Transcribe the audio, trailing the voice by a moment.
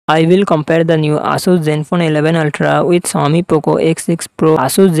I will compare the new Asus Zenfone 11 Ultra with Xiaomi Poco X6 Pro.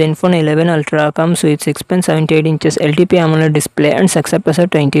 Asus Zenfone 11 Ultra comes with 6.78 inches LTP AMOLED display and success ratio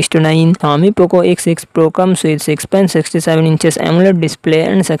 20:9. Xiaomi Poco X6 Pro comes with 6.67 inches AMOLED display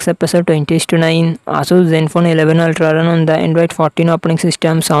and success ratio 20:9. Asus Zenfone 11 Ultra run on the Android 14 operating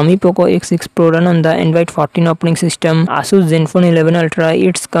system. Xiaomi Poco X6 Pro run on the Android 14 operating system. Asus Zenfone 11 Ultra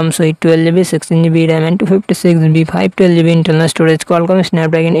it comes with 12GB, 16GB RAM and 256GB, 512GB internal storage. Qualcomm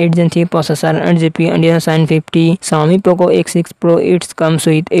Snapdragon 8 Gen 3 processor and GPU Adreno 950. Xiaomi Poco X6 Pro it comes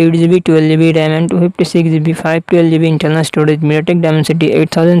with 8GB, 12GB RAM and 256GB, 512GB internal storage. MediaTek Dimensity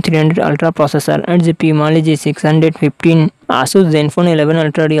 8300 Ultra processor and GPU Mali G615. Asus Zenfone 11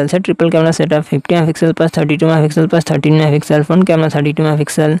 Ultra real set triple camera setup 50 MP plus 32 MP plus 13 MP, front camera 32 MP.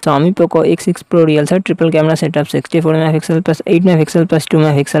 Xiaomi Poco X6 Pro real set triple camera setup 64 MP plus 8 MP plus 2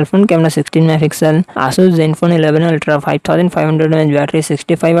 MP, front camera 16 MP. Asus Zenfone 11 Ultra 5500 mAh battery,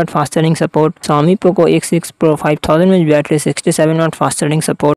 65W fast charging support. Xiaomi Poco X6 Pro 5000 mAh battery, 67W fast charging support.